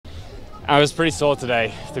I was pretty sore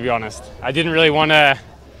today, to be honest. I didn't really want to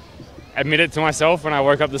admit it to myself when I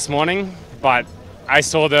woke up this morning, but I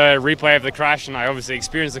saw the replay of the crash and I obviously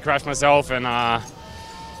experienced the crash myself, and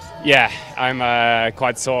yeah, I'm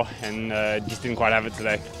quite sore and just didn't quite have it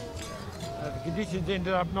today. The conditions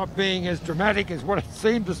ended up not being as dramatic as what it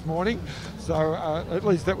seemed this morning, so at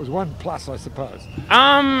least that was one plus, I suppose.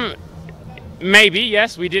 Maybe,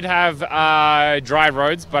 yes. We did have dry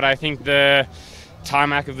roads, but I think the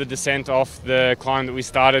tarmac of the descent off the climb that we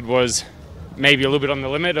started was maybe a little bit on the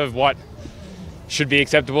limit of what should be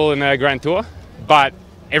acceptable in a Grand Tour. But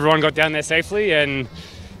everyone got down there safely, and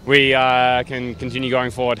we can continue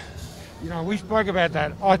going forward. You know, we spoke about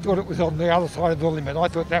that. I thought it was on the other side of the limit. I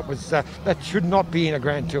thought that was that should not be in a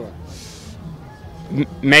Grand Tour.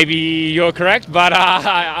 Maybe you're correct, but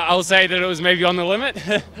I'll say that it was maybe on the limit.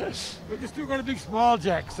 But you've still got a big smile,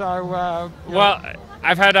 Jack. So well,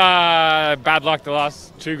 I've had bad luck the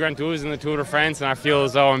last 2 Grand Tours in the Tour de France, and I feel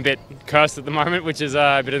as though I'm a bit cursed at the moment, which is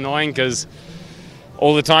a bit annoying because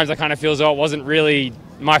all the times I kind of feel as though it wasn't really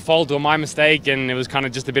my fault or my mistake, and it was kind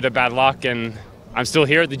of just a bit of bad luck. And I'm still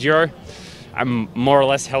here at the Giro. I'm more or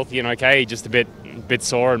less healthy and okay, just a bit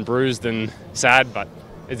sore and bruised and sad, but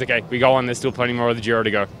it's okay. We go on. There's still plenty more of the Giro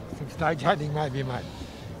to go. Some stage hunting maybe, mate.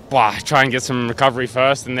 Try and get some recovery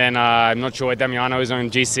first, and then I'm not sure where Damiano is on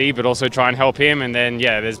GC, but also try and help him. And then,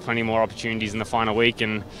 yeah, there's plenty more opportunities in the final week,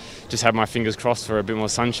 and just have my fingers crossed for a bit more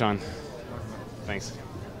sunshine. Thanks.